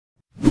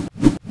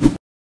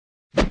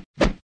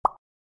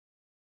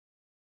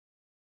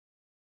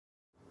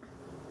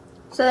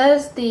So that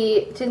is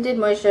the tinted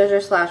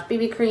moisturizer slash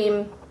BB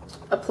cream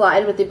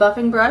applied with the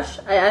buffing brush.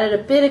 I added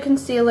a bit of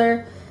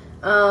concealer,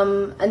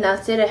 and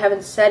that's it. I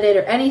haven't set it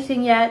or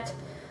anything yet.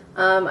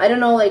 I don't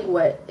know like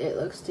what it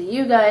looks to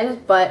you guys,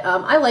 but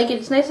I like it.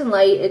 It's nice and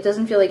light. It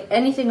doesn't feel like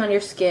anything on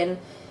your skin.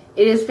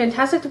 It is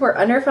fantastic to wear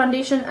under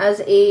foundation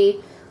as a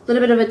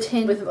little bit of a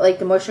tint with like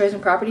the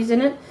moisturizing properties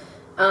in it.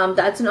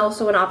 That's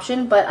also an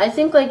option, but I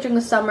think like during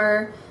the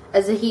summer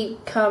as the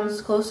heat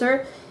comes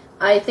closer,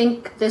 I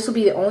think this will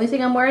be the only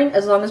thing I'm wearing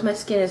as long as my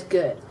skin is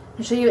good.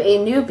 I'll show you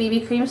a new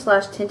BB cream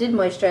slash tinted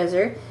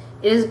moisturizer.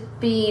 It has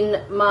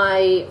been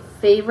my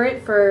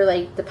favorite for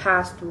like the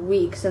past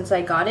week since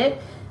I got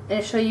it. And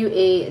I'll show you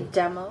a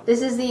demo.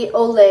 This is the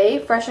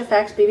Olay Fresh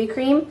Effects BB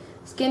Cream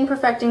Skin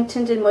Perfecting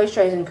Tinted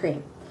Moisturizing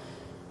Cream.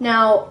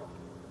 Now,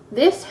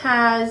 this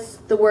has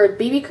the word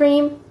BB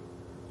cream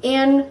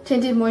and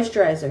tinted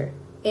moisturizer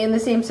in the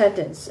same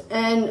sentence.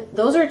 And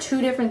those are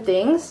two different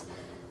things.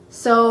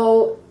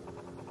 So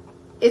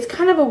it's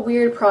kind of a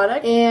weird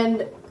product,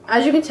 and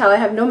as you can tell I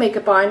have no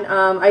makeup on.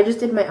 I just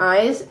did my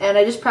eyes and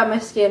I just prepped my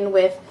skin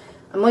with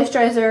a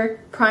moisturizer,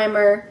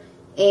 primer,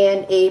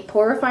 and a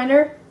pore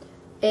refiner.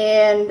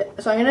 And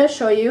so I'm going to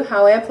show you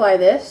how I apply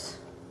this.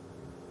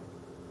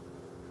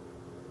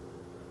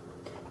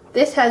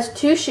 This has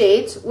 2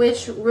 shades,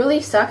 which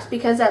really sucks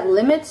because that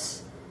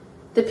limits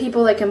the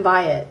people that can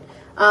buy it.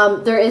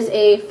 There is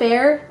a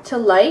fair to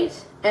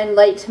light and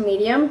light to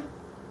medium,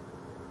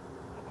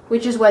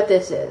 which is what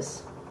this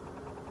is.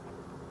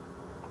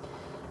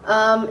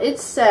 It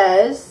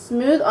says,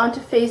 smooth onto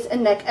face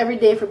and neck every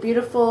day for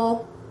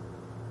beautifully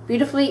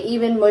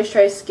even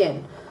moisturized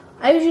skin.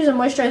 I always use a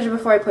moisturizer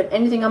before I put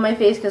anything on my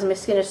face because my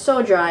skin is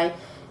so dry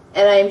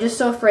and I'm just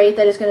so afraid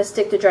that it's going to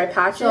stick to dry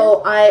patches.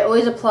 So I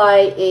always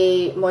apply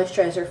a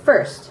moisturizer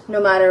first,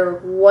 no matter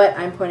what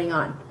I'm putting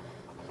on.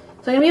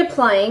 So I'm going to be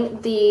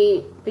applying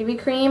the BB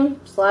cream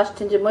slash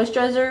tinted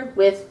moisturizer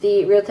with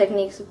the Real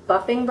Techniques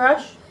buffing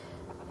brush.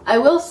 I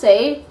will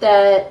say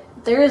that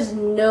this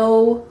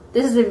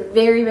is a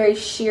very, very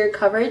sheer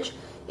coverage.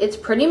 It's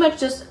pretty much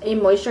just a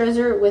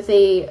moisturizer with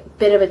a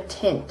bit of a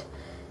tint.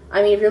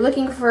 I mean, if you're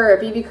looking for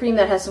a BB cream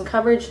that has some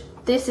coverage,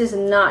 this is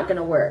not going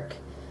to work.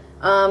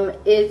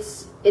 It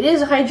is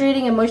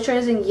hydrating and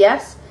moisturizing,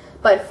 yes,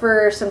 but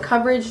for some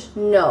coverage,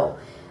 no.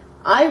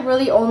 I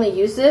really only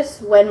use this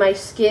when my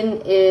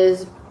skin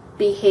is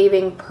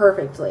behaving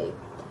perfectly,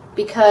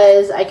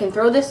 because I can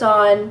throw this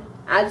on,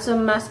 add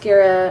some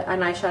mascara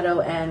and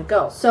eyeshadow, and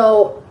go.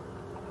 So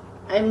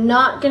I'm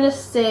not going to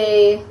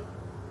say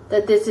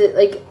that this is,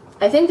 like,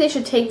 I think they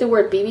should take the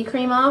word BB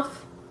cream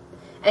off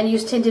and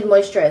use tinted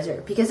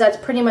moisturizer, because that's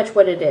pretty much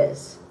what it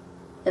is.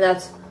 And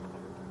that's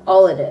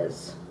all it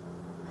is.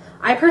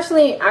 I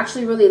personally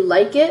actually really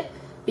like it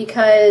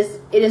because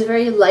it is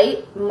very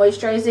light,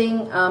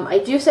 moisturizing. I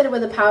do set it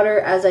with a powder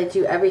as I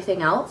do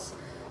everything else.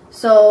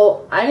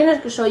 So I'm going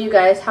to show you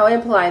guys how I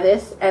apply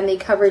this and the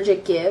coverage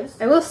it gives.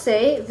 I will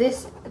say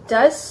this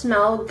does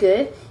smell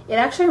good. It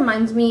actually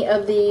reminds me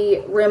of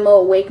the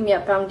Rimmel Wake Me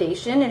Up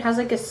foundation. It has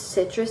like a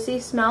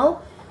citrusy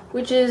smell,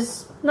 which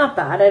is not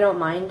bad. I don't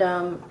mind.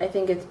 I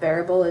think it's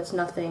bearable. It's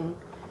nothing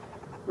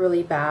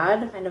really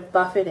bad. Kind of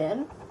buff it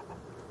in.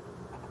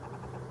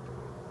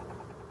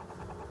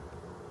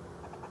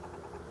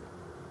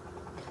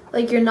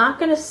 Like, you're not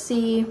going to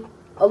see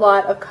a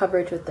lot of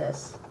coverage with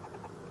this.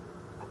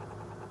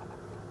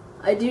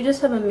 I do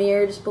just have a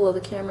mirror just below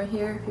the camera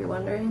here, if you're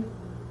wondering.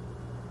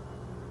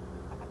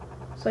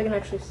 So I can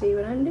actually see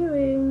what I'm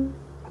doing.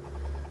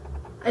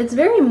 It's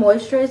very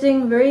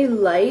moisturizing, very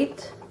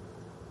light.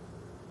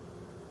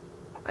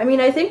 I mean,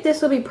 I think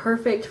this will be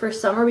perfect for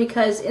summer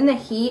because in the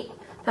heat,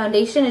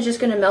 foundation is just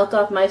going to melt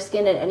off my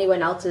skin and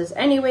anyone else's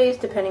anyways,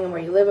 depending on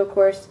where you live, of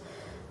course,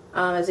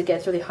 as it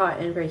gets really hot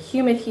and very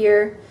humid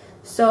here.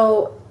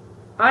 So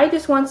I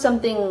just want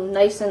something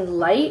nice and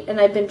light,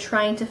 and I've been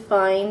trying to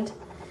find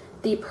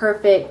the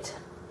perfect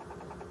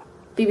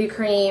BB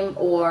cream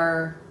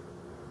or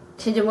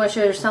tinted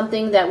moisturizer or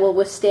something that will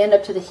withstand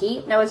up to the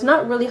heat. Now, it's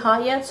not really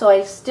hot yet, so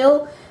I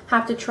still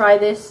have to try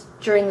this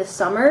during the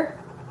summer,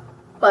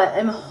 but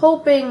I'm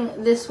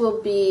hoping this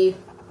will be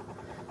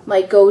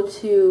my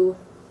go-to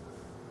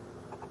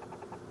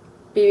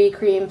BB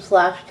cream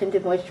slash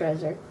tinted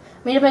moisturizer.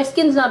 I mean, if my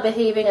skin's not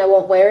behaving, I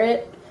won't wear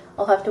it.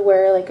 I'll have to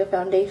wear like a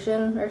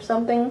foundation or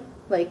something,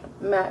 like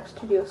MAC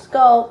Studio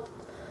Sculpt,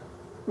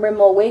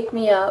 Rimmel Wake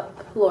Me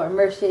Up, Laura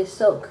Mercier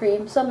Silk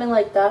Cream, something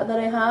like that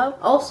I have.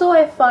 Also,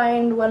 I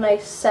find when I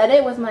set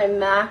it with my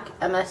MAC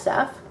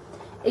MSF,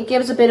 it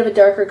gives a bit of a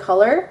darker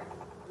color.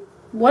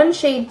 One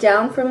shade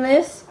down from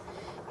this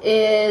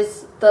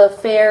is the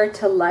fair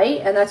to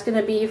light, and that's going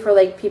to be for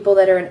like people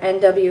that are an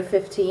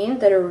NW15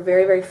 that are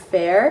very, very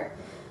fair.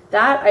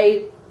 That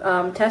I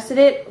tested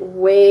it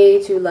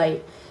way too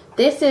light.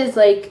 This is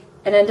like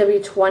an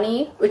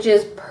NW20, which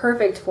is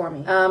perfect for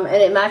me. And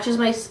it matches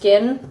my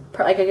skin.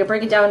 Like, I can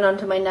bring it down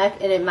onto my neck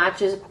and it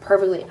matches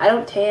perfectly. I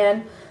don't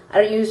tan.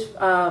 I don't use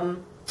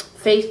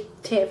fake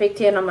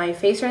tan on my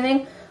face or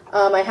anything.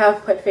 I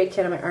have put fake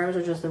tan on my arms,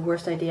 which was the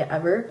worst idea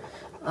ever.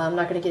 I'm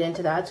not going to get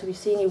into that. So if you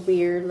see any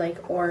weird,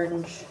 like,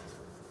 orange...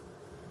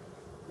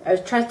 I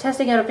was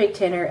testing out a fake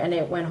tanner and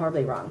it went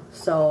horribly wrong.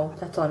 So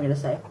that's all I'm going to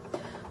say.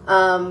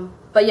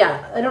 But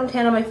yeah, I don't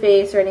tan on my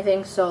face or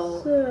anything,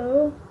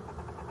 so...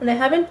 And I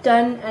haven't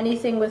done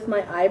anything with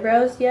my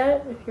eyebrows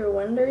yet, if you're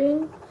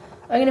wondering.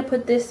 I'm going to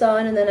put this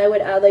on and then I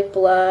would add, like,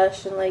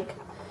 blush and, like,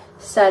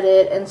 set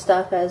it and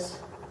stuff as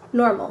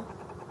normal.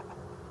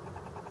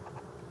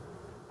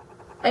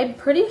 I'm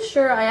pretty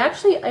sure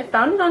I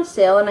found it on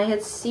sale and I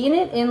had seen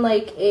it in,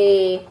 like,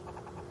 I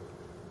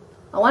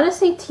want to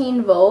say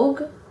Teen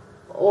Vogue,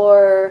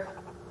 or...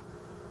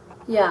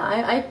 Yeah,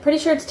 I'm pretty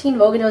sure it's Teen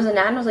Vogue, and it was an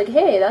ad, and I was like,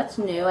 hey, that's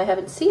new, I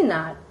haven't seen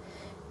that.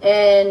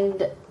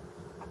 And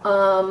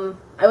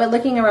I went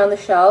looking around the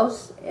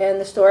shelves, and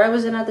the store I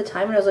was in at the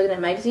time when I was looking at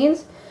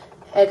magazines,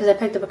 because I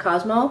picked up a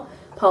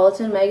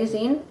Cosmopolitan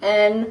magazine,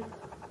 and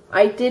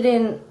I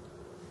didn't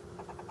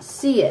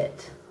see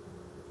it.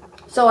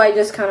 So I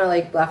just kind of,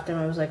 like, left, and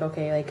I was like,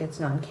 okay, like, it's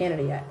not in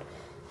Canada yet.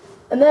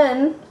 And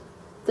then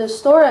the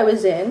store I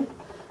was in,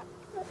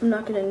 I'm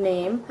not going to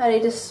name, had a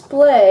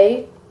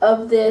display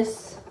of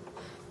this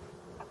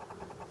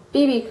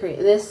BB cream,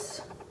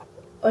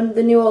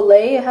 the new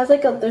Olay. It has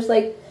like there's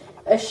like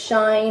a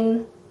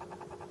shine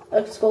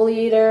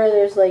exfoliator.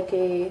 There's like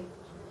a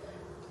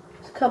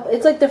couple.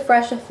 It's like the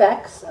Fresh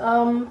Effects,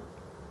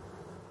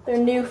 their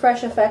new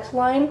Fresh Effects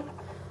line.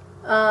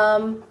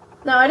 Now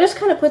I just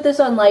kind of put this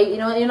on light. You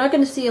know, you're not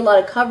going to see a lot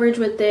of coverage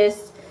with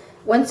this.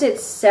 Once it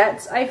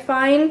sets, I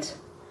find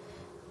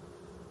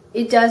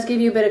it does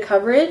give you a bit of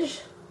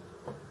coverage,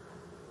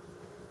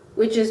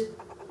 which is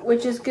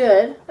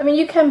good. I mean,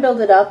 you can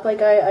build it up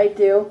like I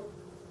do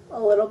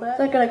a little bit. It's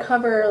not going to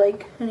cover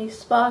like any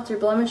spots or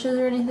blemishes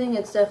or anything.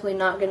 It's definitely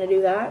not going to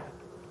do that.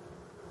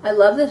 I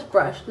love this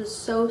brush. This is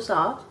so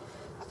soft.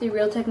 It's the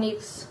Real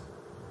Techniques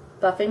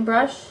buffing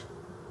brush.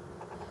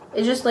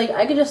 It's just like,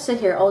 I could just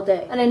sit here all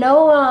day. And I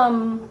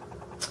know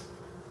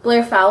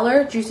Blair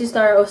Fowler, Juicy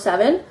Star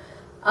 07,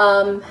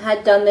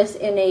 had done this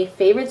in a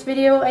favorites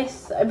video, I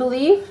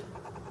believe.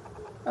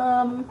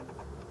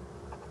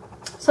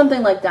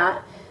 Something like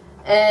that.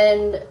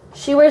 And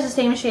she wears the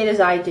same shade as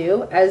I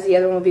do, as the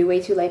other one would be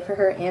way too light for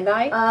her and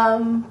I.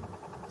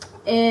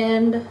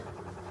 And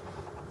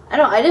I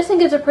don't know, I just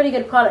think it's a pretty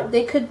good product.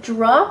 They could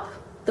drop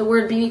the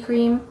word BB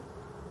cream,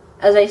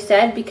 as I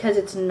said, because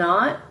it's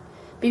not.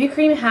 BB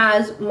cream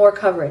has more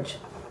coverage.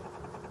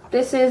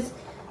 This is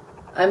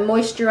a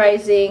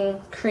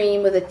moisturizing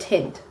cream with a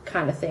tint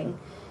kind of thing.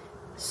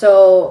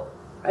 So,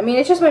 I mean,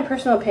 it's just my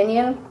personal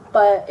opinion.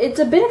 But it's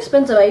a bit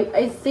expensive.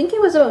 I think it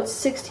was about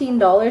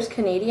 $16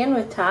 Canadian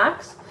with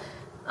tax.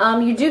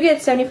 You do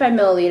get 75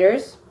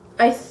 milliliters.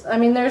 I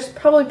mean, there's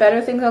probably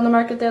better things on the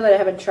market there that I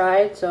haven't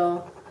tried,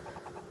 so...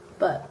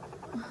 But,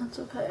 that's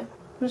okay.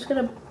 I'm just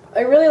gonna...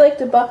 I really like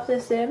to buff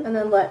this in and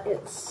then let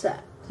it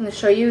set. I'm gonna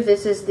show you,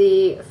 this is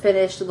the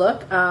finished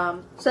look.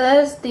 So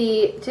that is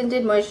the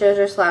tinted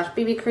moisturizer slash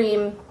BB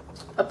cream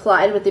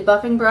applied with the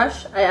buffing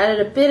brush. I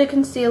added a bit of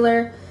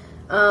concealer.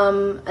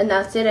 And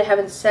that's it. I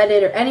haven't set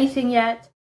it or anything yet.